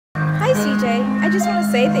Hi, CJ. I just want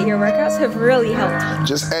to say that your workouts have really helped.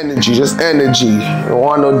 Just energy, just energy. You don't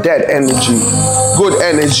want no dead energy. Good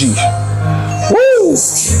energy. Woo!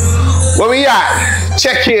 Where we at?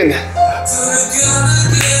 Check in.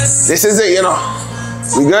 This is it, you know.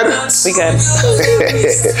 We good? We good.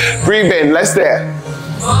 Breathe in, let's there.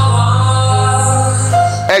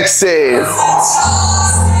 Exhale.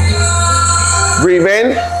 Breathe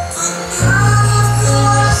in.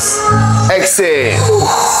 Exhale.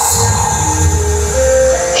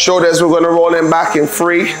 Shoulders, we're going to roll them back in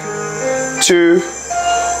 3, 2,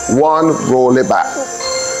 1. Roll it back.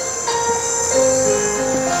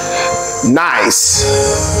 Nice.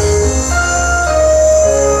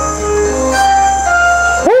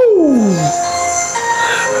 Woo.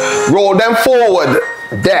 Roll them forward.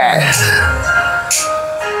 There.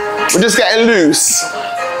 We're just getting loose.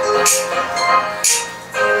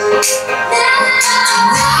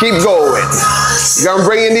 Keep going. You're gonna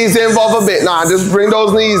bring your knees involved a bit. Nah, just bring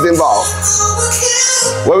those knees involved.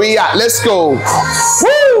 Where we at? Let's go. Woo!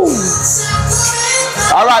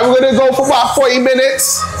 All right, we're gonna go for about 40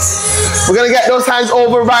 minutes. We're gonna get those hands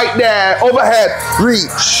over right there, overhead,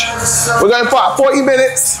 reach. We're going for about 40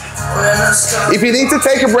 minutes. If you need to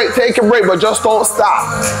take a break, but just don't stop.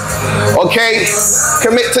 Okay?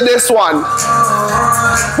 Commit to this one.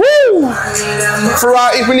 Woo!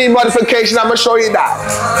 Throughout, if you need modification, I'm gonna show you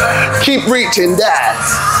that. Keep reaching there.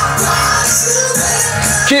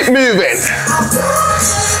 Keep moving.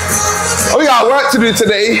 Oh, we got work to do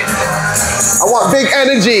today. I want big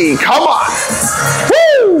energy. Come on.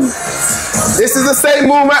 Woo! This is the same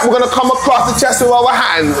movement. We're gonna come across the chest with our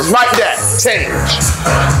hands. Right there. Change.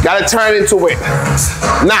 Gotta turn into it.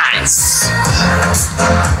 Nice.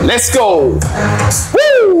 Let's go.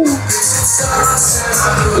 Woo!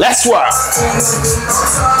 Let's work.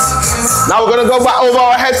 Now we're gonna go back over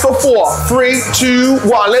our heads for 4, 3, 2,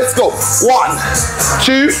 1. Let's go. 1,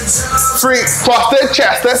 2, 3. Cross the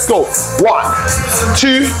chest. Let's go. 1,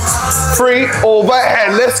 2, 3.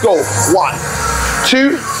 Overhead. Let's go. 1,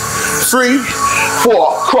 2, 3,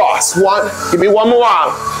 4. Cross. 1. Give me one more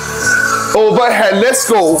round. Overhead. Let's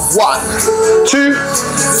go. 1, 2,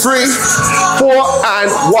 3, 4,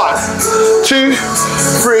 and 1, 2,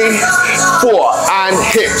 3, 4, and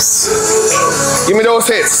hips. Give me those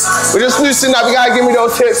hips. We're just loosening up. You gotta give me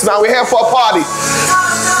those hips, man. We're here for a party.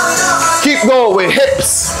 Keep going with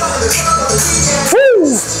hips. Woo!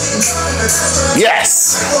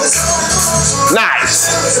 Yes.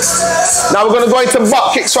 Nice. Now we're gonna go into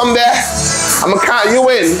butt kicks from there. I'm gonna count you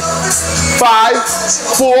in. 5,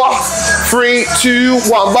 4, 3, 2,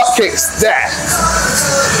 1. Butt kicks. There.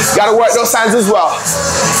 Gotta work those hands as well.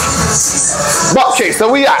 Butt kicks.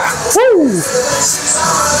 So we at. Woo!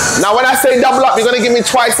 Now when I say double up, you're gonna give me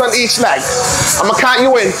twice on each leg. I'm gonna count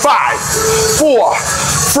you in. 5, 4,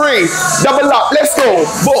 3. Double up. Let's go.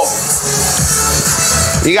 Boom.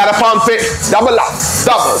 You gotta pump it. Double up.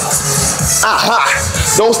 Double.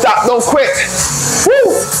 Don't stop. Don't quit.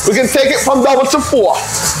 Woo! We can take it from double to 4.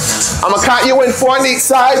 I'm gonna count you in 4 on each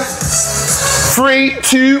side. 3,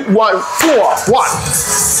 2, 1, 4. 1,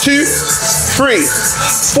 2, 3,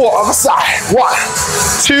 4. Other side. 1,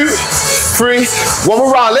 2, 3. One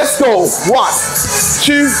more round. Let's go. 1,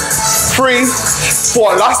 2, 3,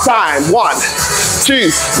 4. Last time. 1,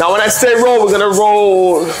 2. Now when I say roll, we're gonna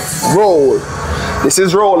roll. Roll. This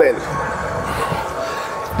is rolling.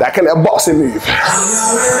 That can be a boxing move.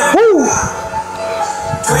 Woo!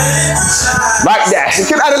 Right there. You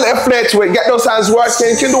can add a little flair to it. Get those hands working.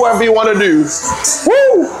 You can do whatever you want to do.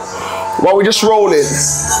 Woo! While we're just rolling.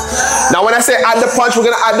 Now when I say add the punch, we're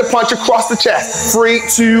going to add the punch across the chest. 3,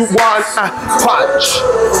 2, 1, punch.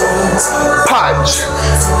 Punch.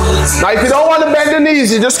 Now if you don't want to bend the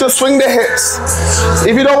knees, you're just going to swing the hips.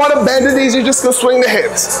 If you don't want to bend the knees, you're just going to swing the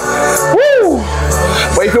hips. Woo!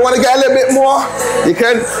 But if you want to get a little bit more, you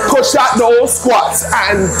can push out those squats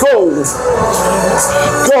and go.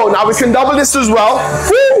 Go. Now we can double this as well.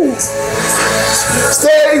 Woo!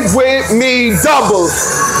 Stay with me, double.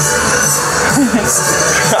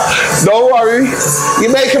 Don't worry. You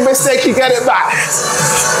make a mistake, you get it back.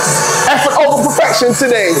 Effort over perfection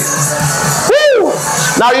today. Woo!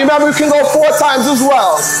 Now you remember you can go 4 times as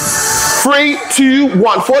well. 3, 2,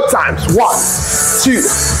 1. 4 times. 1, 2,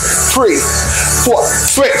 3, 4.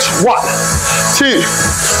 Switch. 1, 2,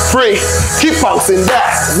 3. Keep bouncing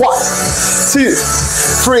there. 1, 2,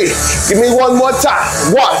 3. Give me one more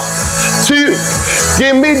time. 1, 2.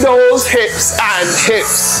 Give me those hips and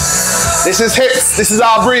hips. This is hips. This is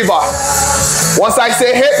our breather. Once I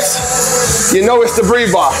say hips, you know it's the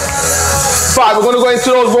breather. 5. We're going to go into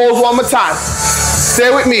those rolls one more time. Stay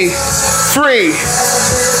with me. 3,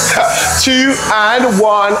 2, and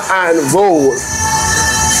 1, and roll.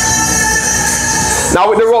 Now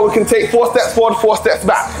with the roll, we can take 4 steps forward, 4 steps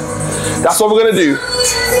back. That's what we're gonna do.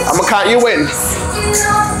 I'm gonna count you in.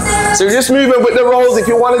 So you're just moving with the rolls. If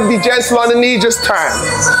you want to be gentle on the knee, just turn.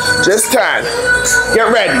 Just turn. Get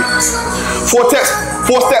ready. 4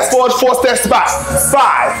 steps forward, 4 steps back.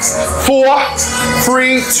 5, 4,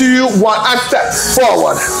 3, 2, 1, and step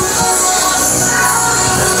forward.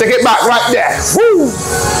 Take it back right there. Woo!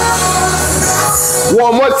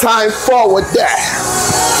 One more time, forward there.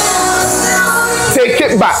 Take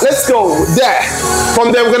it back. Let's go there.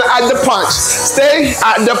 From there, we're gonna add the punch. Stay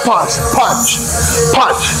at the punch. Punch,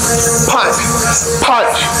 punch, punch,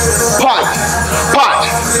 punch, punch, punch.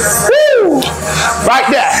 Woo! Right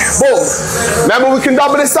there. Boom. Remember, we can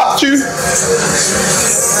double this up to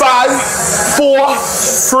 5, 4,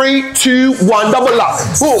 3, 2, 1. Double up.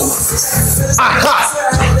 Boom. Aha.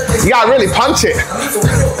 You gotta really punch it.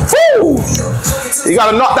 Woo! You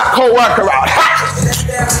gotta knock that cold worker out.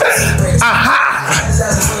 Aha!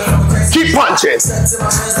 Keep punching.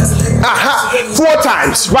 Aha! 4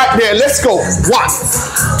 times. Right there. Let's go. 1,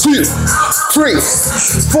 2, 3,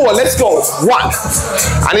 4. Let's go. 1.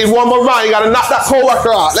 I need one more round. You gotta knock that cold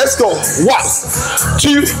worker out. Let's go. 1,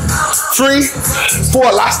 2, 3,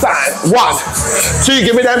 4. Last time. 1, 2.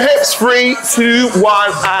 Give me them hips. 3, 2,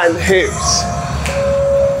 1, and hips.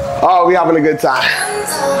 Oh, we're having a good time.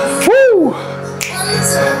 Woo!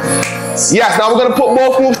 Yes, now we're gonna put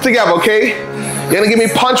both moves together, okay? You're gonna give me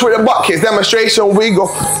punch with the butt kicks. Demonstration, we go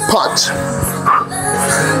punch.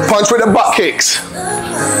 Punch with the butt kicks.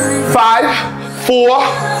 5, 4,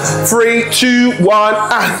 3, 2, 1,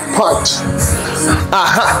 and punch.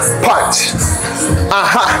 Aha, punch.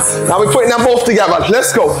 Aha. Now we're putting them both together.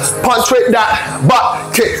 Let's go. Punch with that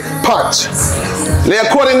butt kick. Punch. Little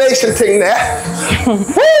coordination thing there.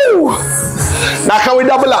 Woo! Now can we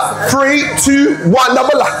double up? 3, 2, 1,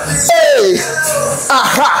 double up. Hey!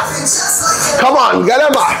 Aha! Come on, get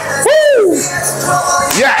them up. Woo!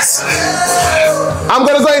 Yes! I'm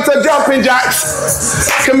gonna go into jumping jacks.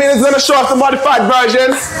 Camille's gonna show us the modified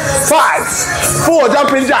version. 5, 4,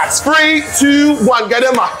 jumping jacks. 3, 2, 1, get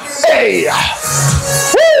them up. Hey!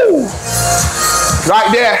 Woo!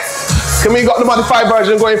 Right there. Camille got the modified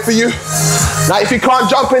version going for you. Now if you can't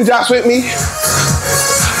jump in jacks with me,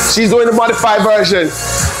 she's doing the modified version.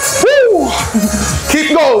 Woo!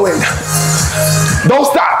 Keep going. Don't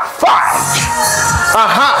stop. 5.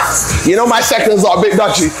 Aha. You know my seconds are a bit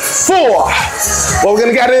dodgy. 4. Well, we're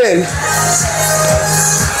gonna get it in.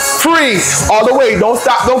 3. All the way. Don't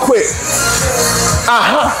stop. Don't quit.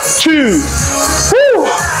 Aha. 2. Woo!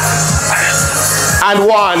 And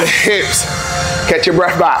 1. Hips. Catch your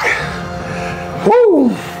breath back.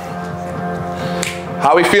 Woo!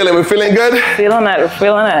 How we feeling? We feeling good? Feeling it. We're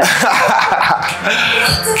feeling it.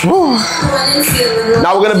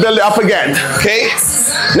 Now we're gonna build it up again, okay?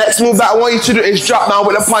 Next move that I want you to do is drop down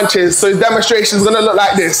with the punches. So his demonstration is gonna look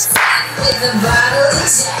like this.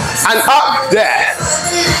 And up there.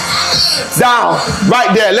 Down,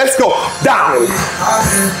 right there. Let's go. Down.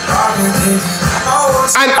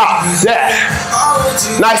 And up there.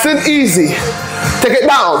 Nice and easy. Take it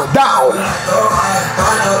down, down.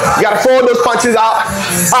 You gotta forward those punches out.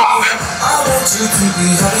 Up.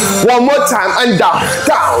 One more time and down,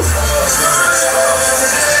 down.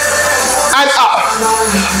 And up.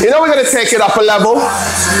 You know we're gonna take it up a level.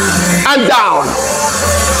 And down.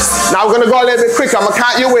 Now we're gonna go a little bit quicker. I'm gonna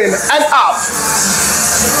count you in. And up.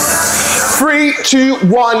 3, 2,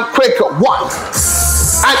 1, quicker. 1.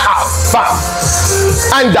 And up. Bam.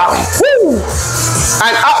 And down. Woo.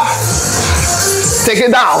 And up. Take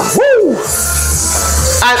it down. Woo.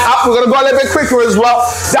 And up. We're gonna go a little bit quicker as well.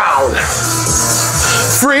 Down.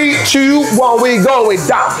 3, 2, 1. We going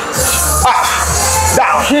down. Up.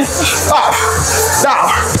 Down. Up.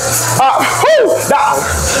 Down. Up. Woo. Down.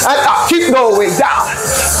 And up. Keep going. Down.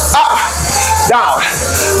 Up. Down.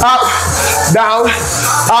 Up. Down.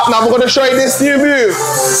 Up. Now we're gonna show you this new move.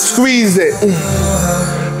 Squeeze it.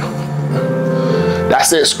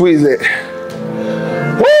 That's it. Squeeze it.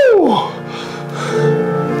 Woo.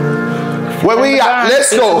 Where we at?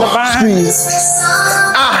 Let's go. Squeeze.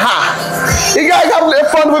 Aha. You guys have a little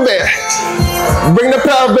fun with it. Bring the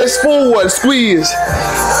pelvis forward. Squeeze.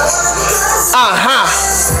 Aha.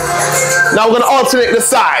 Now we're gonna alternate the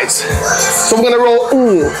sides. So we're gonna roll.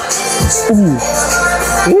 Ooh. Ooh.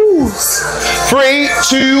 Ooh. 3,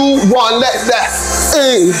 2, 1. Let that.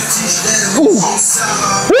 Ooh.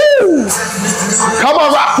 Woo. Come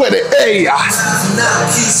on, rock with it. Hey.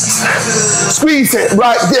 Squeeze it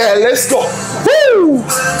right there. Let's go. Woo!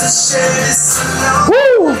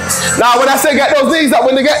 Woo! Now when I say get those knees up,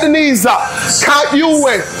 when they get the knees up, count you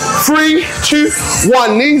in. 3, 2,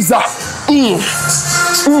 1. Knees up. Woo!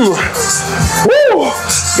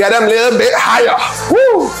 Get them a little bit higher.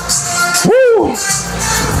 Woo! Woo!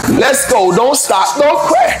 Let's go. Don't stop. Don't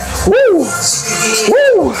quit. Woo!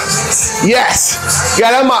 Woo! Yes.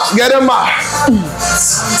 Get them up. Get them up.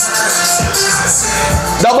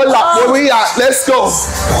 Double up. Where we at? Let's go.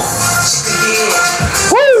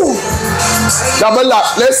 Woo! Double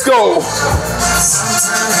up. Let's go.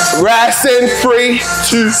 Rest in 3,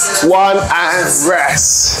 2, 1, and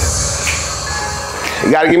rest.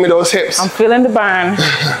 You gotta give me those hips. I'm feeling the burn.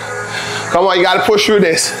 Come on, you gotta push through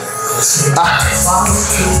this.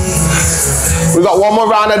 We got one more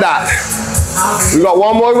round of that. We got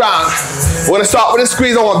one more round. We're gonna start with a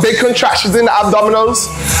squeeze. I want big contractions in the abdominals.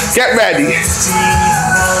 Get ready.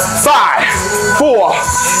 5, 4,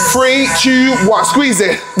 3, 2, 1. Squeeze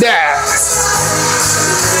it. There.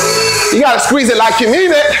 You gotta squeeze it like you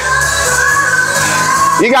mean it.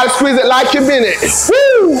 You gotta squeeze it like you mean it.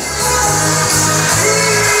 Woo!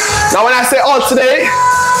 Now when I say alternate,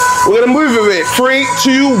 we're gonna move it with 3,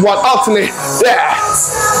 2, 1. Alternate. There.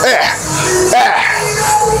 There. There.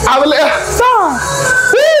 Have a little.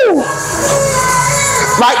 Woo!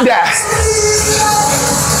 Like that.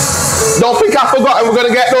 Don't think I've forgotten. We're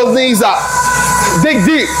gonna get those knees up. Dig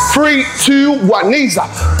deep. 3, 2, 1. Knees up.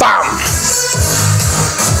 Bam.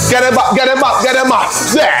 Get them up. Get them up. Get them up.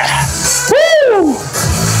 There. Woo!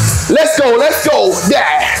 Let's go. Let's go.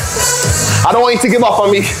 There. I don't want you to give up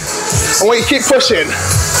on me. I want you to keep pushing.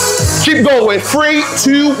 Keep going. 3,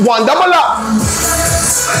 2, 1. Double up.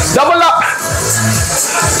 Double up.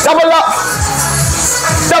 Double up.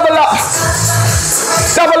 Double up.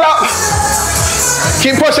 Double up.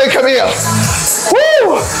 Keep pushing. Come here.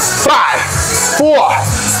 Woo! 5, 4,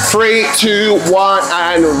 3, 2, 1,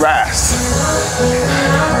 and rest.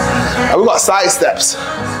 And we got side steps.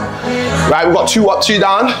 Right, we've got 2 up, 2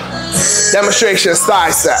 down. Demonstration,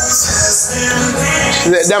 side steps.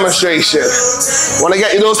 Demonstration. Want to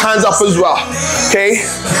get you those hands up as well. Okay?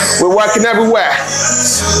 We're working everywhere.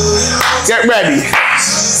 Get ready.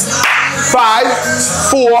 5,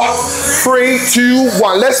 4, 3, 2,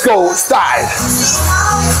 1. Let's go. Side.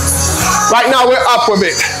 Right now we're up a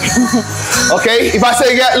bit. Okay? If I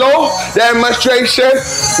say get low, demonstration,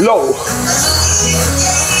 low.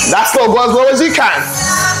 That's low. Go as low as you can.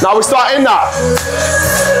 Now we're starting up.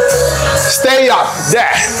 Stay up.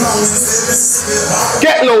 There.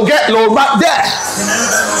 Get low right there.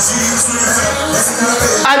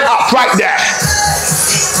 And up right there.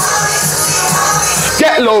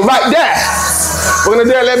 Get low right there. We're going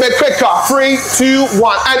to do it a little bit quicker. 3, 2,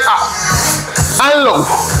 1. And up. And low.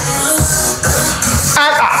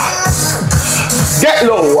 And up. Get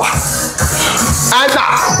low. And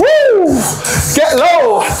up. Woo! Get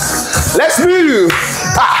low. Let's move.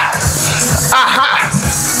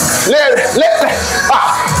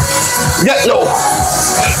 Get low.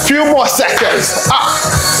 Few more seconds.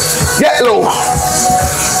 Get low.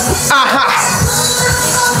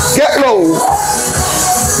 Get low.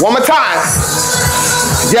 One more time.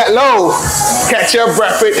 Get low. Catch your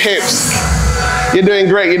breath with hips. You're doing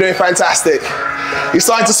great. You're doing fantastic. You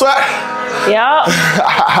starting to sweat? Yeah.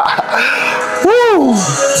 Woo!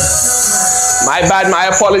 My bad, my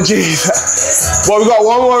apologies. But we got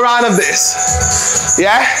one more round of this.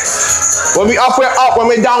 Yeah? When we up, we're up. When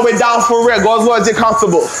we're down for real. Go as low as you're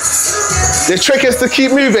comfortable. The trick is to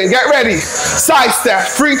keep moving. Get ready. Side step.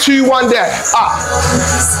 3, 2, 1 there. Up.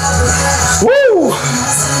 Woo!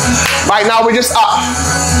 Right now we're just up.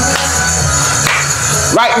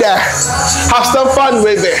 Right there. Have some fun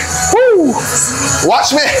with it. Woo!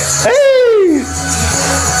 Watch me. Hey!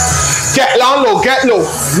 Get down low. Get low.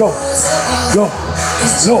 Low. Low.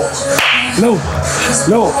 Low. Low.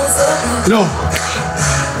 Low. Low.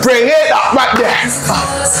 Bring it up right there.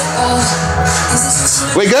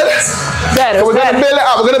 We good? Better, we're gonna build it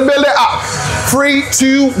up. We're gonna build it up. 3,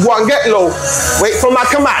 2, 1. Get low. Wait for my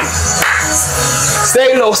command.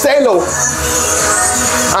 Stay low. Stay low.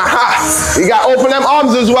 You gotta open them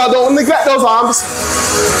arms as well. Don't neglect those arms.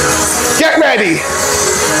 Get ready.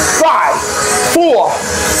 5, 4,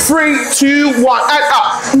 3, 2, 1. And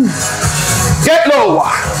up. Get low.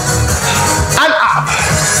 And up.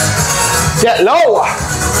 Get low.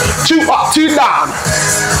 2 up, 2 down.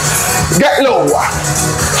 Get low.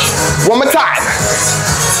 One more time.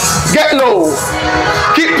 Get low.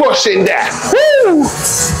 Keep pushing there. Woo!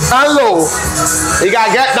 And low. You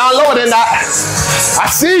gotta get down lower than that. I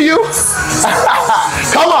see you.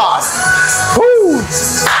 Come on. Woo!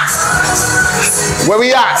 Where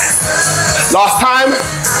we at? Last time.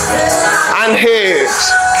 And hinge.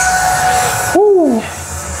 Woo.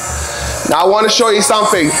 Now I want to show you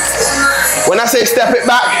something. When I say step it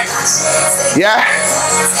back, yeah,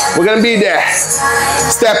 we're going to be there.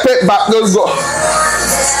 Step it back, go.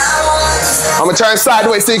 I'm going to turn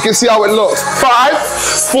sideways so you can see how it looks. 5,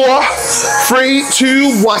 4, 3,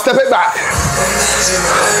 2, 1. Step it back.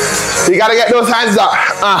 You got to get those hands up.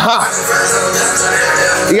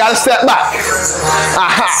 You got to step back.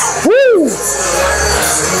 Woo.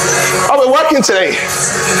 Oh, we're working today.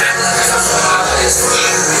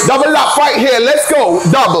 Double up right here. Let's go.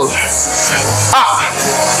 Double. Up.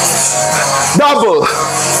 Double.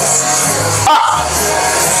 Up.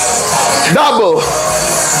 Double.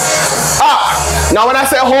 Up. Now when I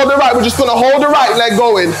say hold the right, we're just going to hold the right leg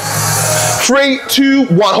going. 3, 2,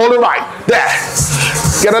 1. Hold the right. There.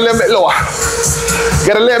 Get a little bit lower.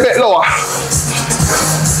 Get a little bit lower.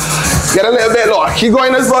 Get a little bit lower. Keep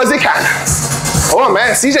going as low as you can. Oh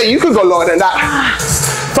man, CJ, you could go lower than that.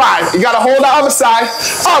 5. You got to hold the other side.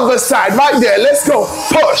 Other side. Right there. Let's go.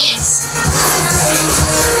 Push.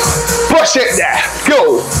 Push it there.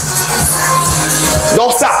 Go.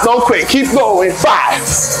 Don't stop. Don't quit. Keep going. 5.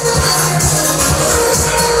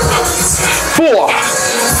 4.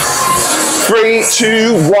 3,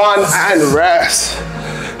 2, 1, and rest.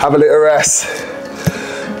 Have a little rest.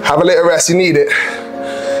 Have a little rest. You need it.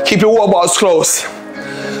 Keep your water bottles close.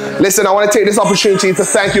 Listen, I want to take this opportunity to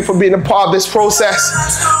thank you for being a part of this process.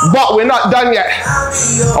 But we're not done yet.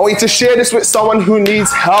 I want you to share this with someone who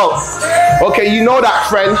needs help. Okay, you know that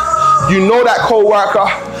friend. You know that co-worker.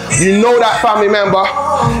 You know that family member.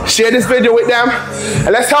 Share this video with them.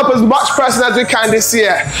 And let's help as much person as we can this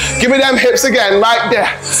year. Give me them hips again, right there.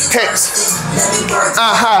 Hips.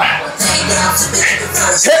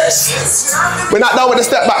 Hips. We're not done with the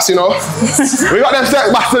step backs, you know. We got them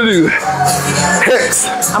step backs to do. Hips.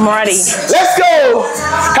 I'm ready. Let's go.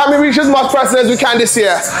 Help me reach as much person as we can this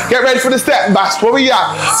year. Get ready for the step backs. Where we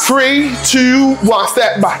at? 3, 2, 1.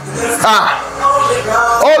 Step back.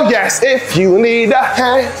 Oh yes, if you need a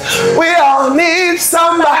hand, we all need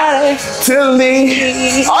somebody to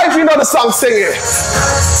lead. Oh, if you know the song, sing it.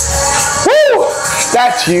 Woo!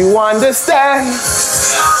 That you understand.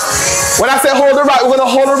 When I say hold the right, we're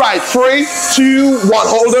gonna hold the right. 3, 2, 1.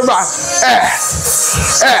 Hold the right.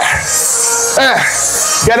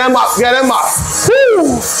 Get them up. Get them up.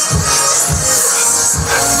 Woo!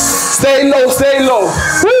 Stay low. Stay low.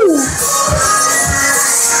 Woo!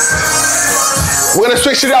 We're going to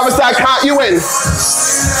switch to the other side. Count you in.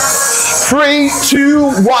 3, 2,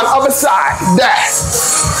 1. Other side. There.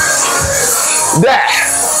 There.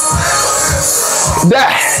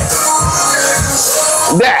 There.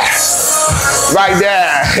 There. Right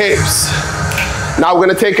there. Hips. Now we're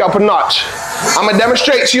going to take it up a notch. I'm going to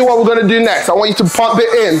demonstrate to you what we're going to do next. I want you to pump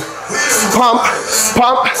it in. Pump,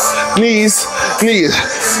 pump, knees, knees.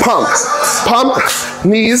 Pump, pump,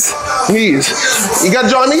 knees, knees. You got to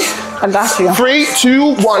join me? I got you. 3,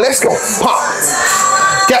 2, 1. Let's go. Pump.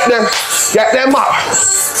 Get them up.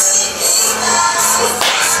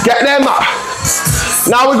 Get them up.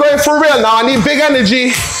 Now we're going for real. Now I need big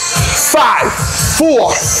energy. 5,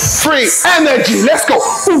 4, 3. Energy. Let's go.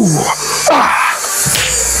 Ooh.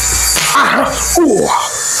 Ooh.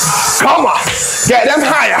 Come on. Get them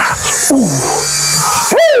higher. Ooh.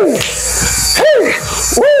 Woo. Hey.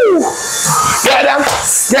 Woo. Get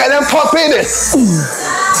them pumping it. Ooh.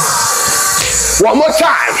 One more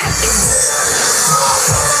time.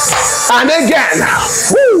 And again.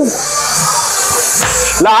 Woo.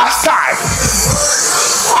 Last time.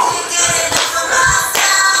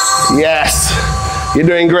 Yes. You're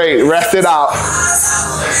doing great. Rest it out.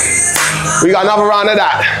 We got another round of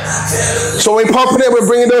that. So when we're pumping it, we're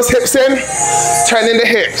bringing those hips in, turning the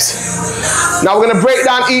hips. Now we're going to break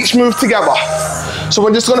down each move together. So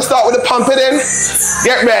we're just going to start with the pump it in.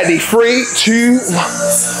 Get ready. 3, 2, 1.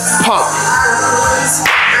 Pump.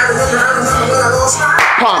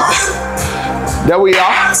 Pump. There we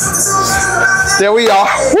are. There we are.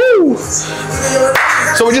 Woo!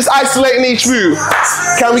 So we're just isolating each move.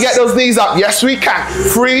 Can we get those knees up? Yes, we can.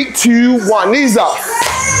 3, 2, 1. Knees up.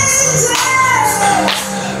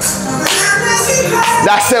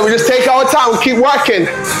 That's it. We just take our time. We keep working.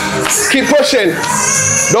 Keep pushing.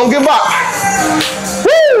 Don't give up.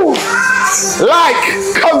 Woo! Like,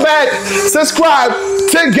 comment, subscribe.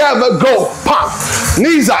 Together, go. Pump.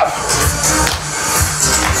 Knees up.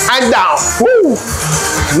 And down. Woo!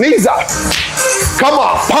 Knees up. Come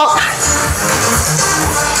on. Pump.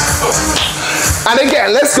 And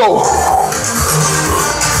again, let's go.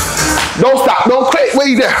 Don't stop. Don't quit.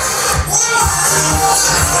 Wait there.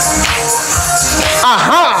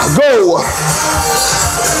 Go.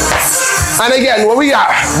 And again, what we got?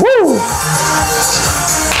 Woo.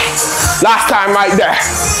 Last time right there.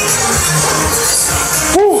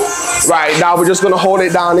 Woo. Right, now we're just gonna hold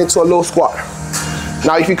it down into a low squat.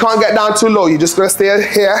 Now if you can't get down too low, you're just gonna stay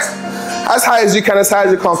here as high as you can, as high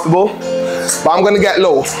as you're comfortable. But I'm gonna get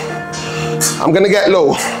low. I'm gonna get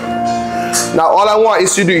low. Now all I want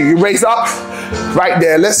is to do, you raise up, right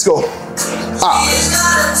there, let's go. Up.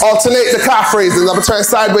 Alternate the calf raises. I'm gonna turn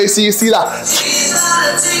sideways so you see that.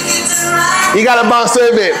 You gotta bounce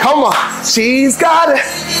a bit. Come on. She's got it.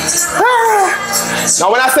 Now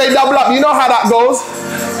when I say double up, you know how that goes.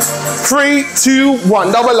 3, 2,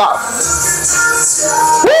 1, double up.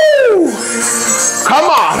 Woo! Come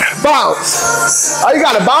on, bounce. Oh, you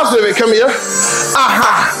gotta bounce with it. Come here. 5,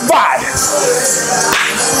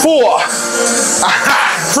 4,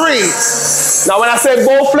 3. Now when I say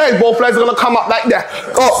both legs are gonna come up like that.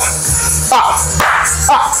 Go. Up,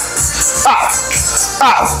 up, up,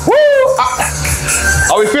 up. Woo! Up.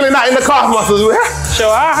 Are we feeling that in the calf muscles?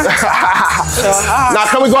 Sure are. Sure are. Now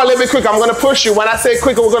can we go a little bit quicker? I'm gonna push you. When I say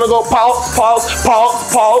quicker, we're gonna go pause, pause,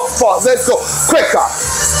 pause, pause, pause. Let's go. Quicker.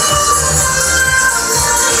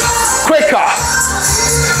 Quicker.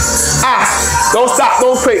 Don't stop,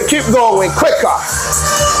 don't quit. Keep going. Quicker.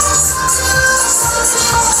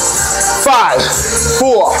 5,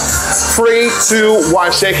 4, 3, 2,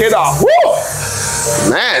 1. Shake it off. Woo!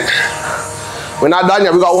 Man, we're not done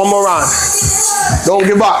yet. We got one more round. Don't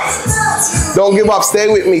give up. Don't give up. Stay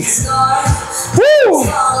with me. Woo!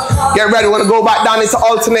 Get ready. We're gonna go back down into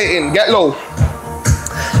alternating. Get low.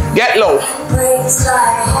 Get low.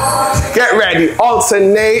 Get ready.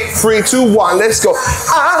 Alternate. 3, 2, 1. Let's go.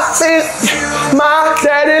 I think my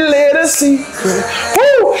daddy let us see.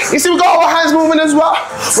 Woo! You see, we got our hands moving as well.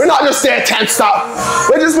 We're not just there tensed up.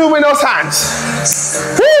 We're just moving those hands.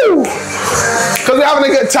 Woo! Because we're having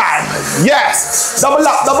a good time. Yes. Double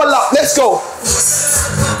up, double up. Let's go.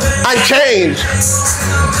 And change.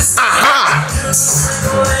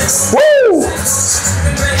 Woo!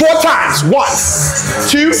 4 times. 1,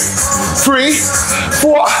 2, 3,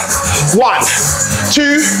 4. 1,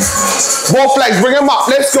 2. Both legs. Bring them up.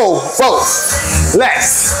 Let's go. Both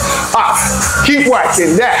legs up. Keep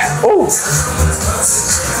working. There. Oh.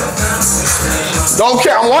 Don't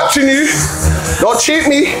care. I'm watching you. Don't cheat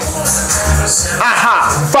me. 5,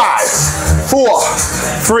 4,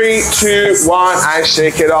 3, 2, 1, and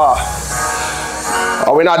shake it off.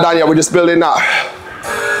 Oh, we're not done yet. We're just building up.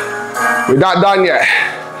 We're not done yet.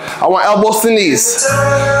 I want elbows to knees.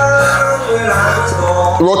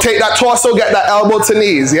 Rotate that torso, get that elbow to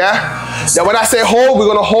knees, yeah? Then when I say hold, we're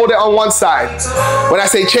gonna hold it on one side. When I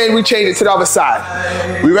say change, we change it to the other side.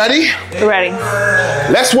 We ready? We're ready.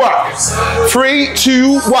 Let's work. 3,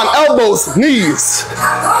 2, 1. Elbows, knees.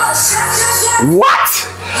 What?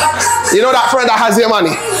 You know that friend that has your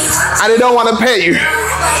money and they don't want to pay you?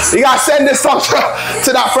 You gotta send this song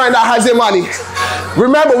to that friend that has your money.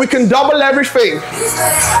 Remember, we can double everything.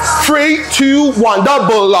 3, 2, 1.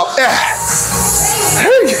 Double up.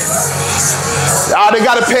 Hey. They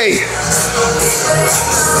gotta pay.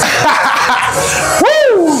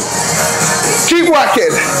 Woo! Keep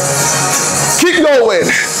working. Keep going.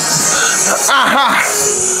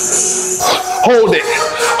 Hold it.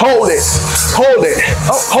 Hold it. Hold it.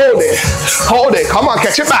 Hold it. Hold it. Come on,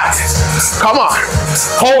 catch it back. Come on.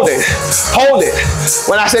 Hold it. Hold it.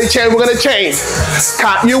 When I say change, we're gonna change.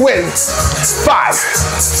 Count you win. 5,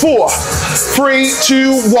 4, 3,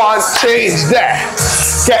 2, 1. Change there.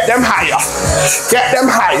 Get them higher. Get them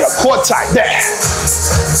higher. Core tight there.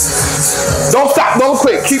 Don't stop. Don't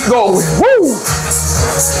quit. Keep going. Woo!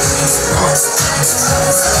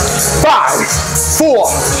 5, 4,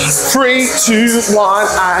 3, 2, 1,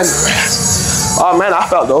 and oh man, I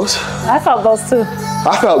felt those. I felt those too.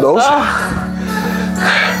 I felt those. Oh.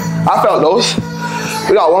 I felt those.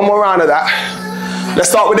 We got one more round of that. Let's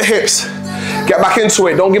start with the hips. Get back into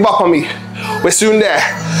it. Don't give up on me. We're soon there.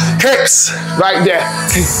 Hips, right there.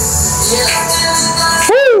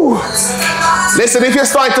 Woo! Listen, if you're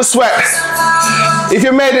starting to sweat, if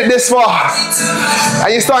you made it this far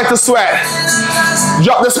and you're starting to sweat,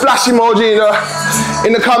 drop the splash emoji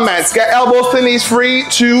in the comments. Get elbows to knees. 3,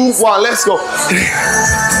 2, 1. Let's go.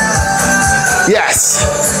 Yes.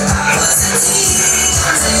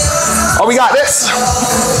 Oh, we got this.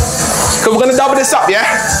 Because we're going to double this up, yeah?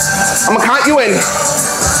 I'm going to count you in.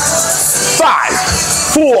 5,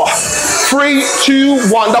 4, 3, 2,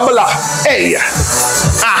 1. Double up. Hey.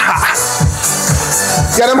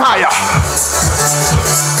 Get them higher.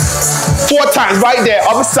 4 times right there,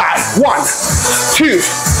 other side. 1, 2,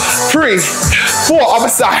 3, 4, other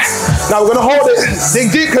side. Now we're gonna hold it.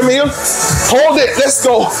 Dig deep, Camille. Hold it. Let's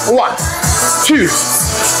go. 1, 2,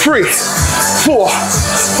 3, 4,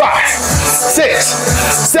 5, 6,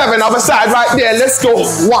 7. Other side right there. Let's go. 1,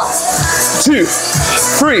 2,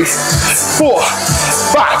 3, 4,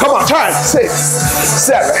 5. Come on, turn. 6,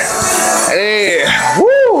 7. Hey.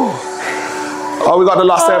 Woo. Oh, we got the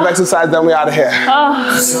last set of exercise, then we out of here.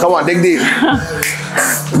 Come on, dig deep.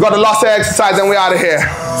 We got the last set of exercise, then we out of here.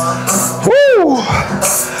 Woo!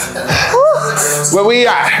 Where we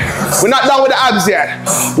at? We're not done with the abs yet.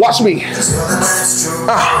 Watch me.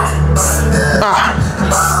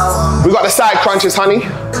 We got the side crunches, honey.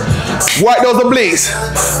 Work those obliques.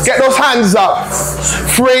 Get those hands up.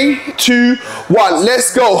 3, 2, 1.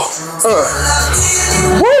 Let's go.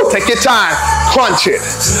 Woo! Take your time. Crunch it.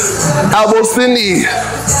 Elbows to the knee.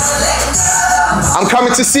 I'm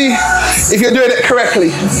coming to see if you're doing it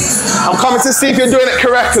correctly. I'm coming to see if you're doing it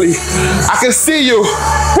correctly. I can see you.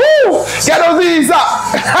 Woo! Get those knees up.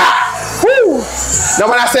 Woo! Now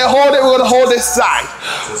when I say hold it, we're going to hold this side.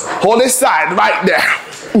 Hold this side right there.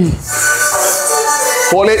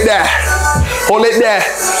 Hold it there. Hold it there.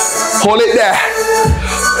 Hold it there.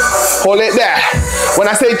 Hold it there. When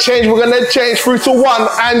I say change, we're going to change through to 1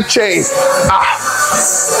 and change.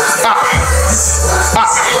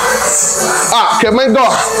 Come on, go.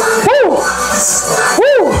 Woo.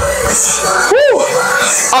 Woo. Woo.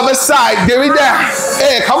 Other side, give it there.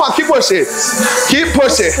 Hey, come on, keep pushing. Keep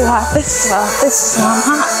pushing.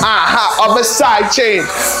 Other side, change.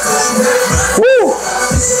 Woo.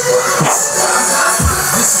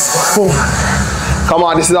 Woo. Come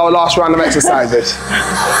on, this is our last round of exercises.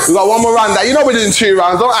 We got one more round. You know we're doing 2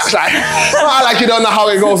 rounds. Don't act like you don't know how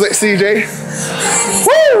it goes, CJ.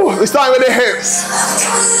 Woo! We're starting with the hips.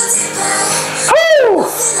 Woo!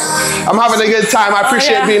 I'm having a good time. I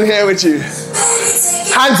appreciate being here with you.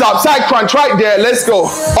 Hands up, side crunch right there. Let's go.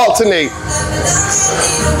 Alternate.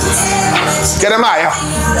 Get them out here.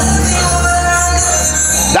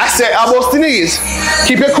 That's it. Elbows to knees.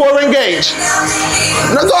 Keep your core engaged.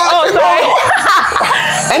 No.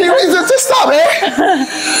 Any reason to stop, eh?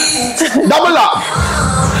 Double up.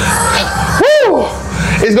 Woo!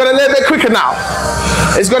 It's going a little bit quicker now.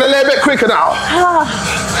 It's going a little bit quicker now.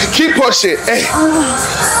 Keep pushing. Hey.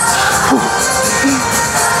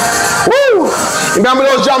 Woo! Remember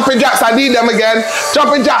those jumping jacks? I need them again.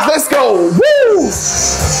 Jumping jacks. Let's go. Woo!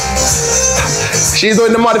 She's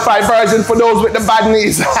doing the modified version for those with the bad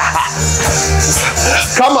knees.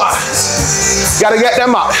 Come on. Gotta get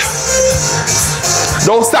them up.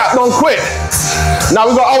 Don't stop, don't quit. Now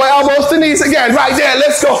we got our elbows to knees again. Right there,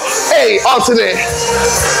 let's go. Hey, alternate.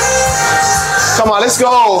 Come on, let's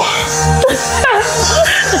go.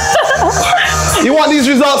 You want these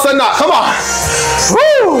results or not? Come on.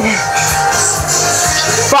 Woo.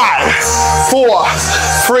 5, 4,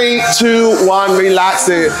 3, 2, 1. Relax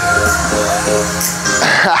it.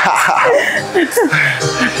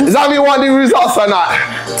 Is that what you want these results or not?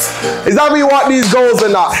 Is that what you want these goals or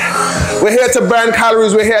not? We're here to burn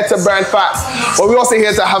calories, we're here to burn fat, but we're also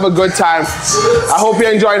here to have a good time. I hope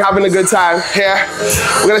you're enjoying having a good time here.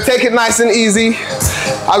 We're gonna take it nice and easy.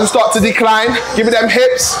 As we start to decline, give it them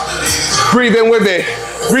hips. Breathe in with it.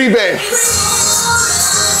 Breathe in.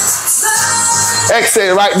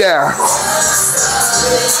 Exhale right there.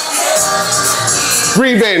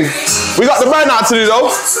 Breathe in. We got the burnout to do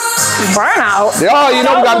though. Burnout? Yeah, you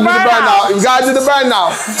know we gotta do the burnout. We gotta do the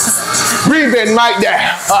burnout. Breathe in right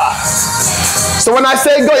there. So when I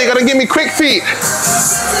say go, you're gonna give me quick feet.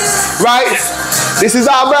 Right? This is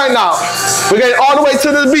our burnout. We're getting all the way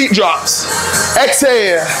to the beat drops.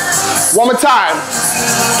 Exhale. One more time.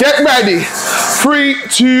 Get ready. 3,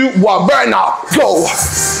 2, 1. Burnout. Go.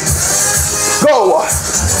 Go.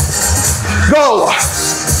 Go.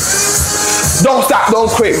 Don't stop, don't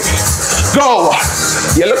quit. Go.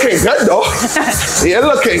 You're looking good though. You're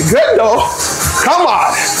looking good though. Come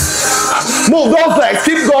on. Move those legs,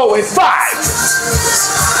 keep going. 5.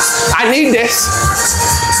 I need this.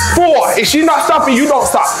 4. If she's not stopping, you don't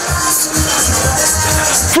stop.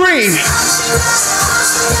 3.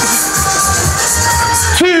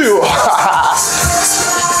 2.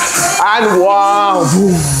 And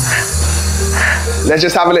 1. Let's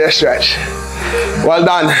just have a little stretch. Well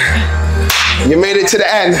done. You made it to the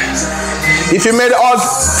end. If you made it all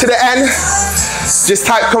to the end, just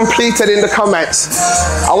type completed in the comments.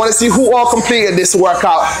 I want to see who all completed this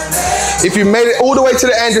workout. If you made it all the way to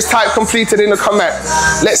the end, just type completed in the comment.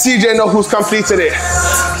 Let CJ know who's completed it.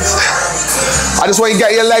 I just want you to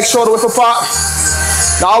get your legs shoulder width apart.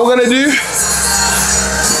 Now all we're going to do,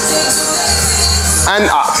 and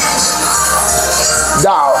up.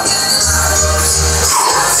 down.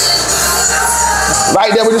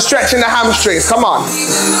 Right there, we're just stretching the hamstrings. Come on.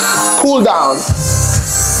 Cool down.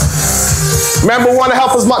 Remember, we want to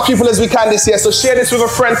help as much people as we can this year, so share this with a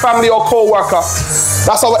friend, family, or co-worker.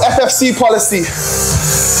 That's our FFC policy.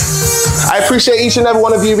 I appreciate each and every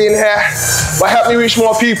one of you being here, but help me reach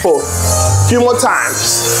more people. A few more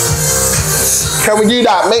times. Can we do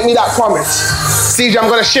that? Make me that promise. CJ, I'm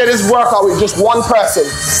going to share this workout with just one person.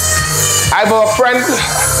 Either a friend,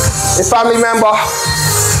 a family member,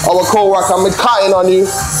 or a co-worker. I'm cutting on you.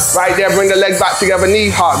 Right there, bring the legs back together, knee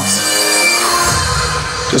hugs.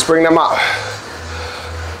 Just bring them up.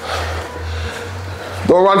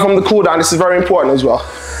 Don't run from the cool down, this is very important as well.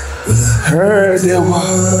 Heard there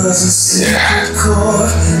was a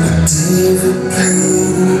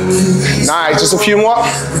nice, just a few more.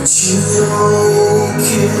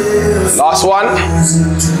 Last one.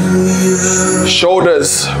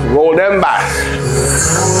 Shoulders, roll them back.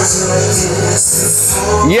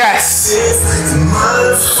 Yes.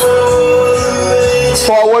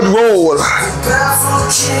 Forward roll.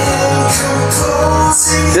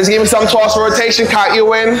 Just give me some toss rotation, count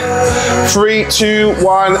you in. 3, 2,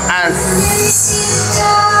 1, and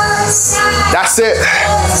that's it.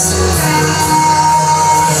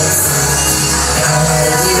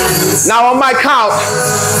 Now on my count,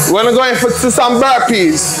 we're gonna go in for some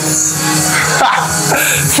burpees.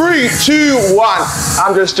 3, 2, 1.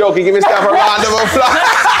 I'm just joking, give yourself a round of applause.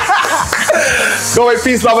 Go with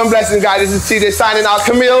peace, love, and blessings, guys. This is TJ signing out.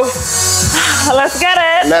 Camille. Let's get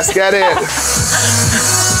it. Let's get it.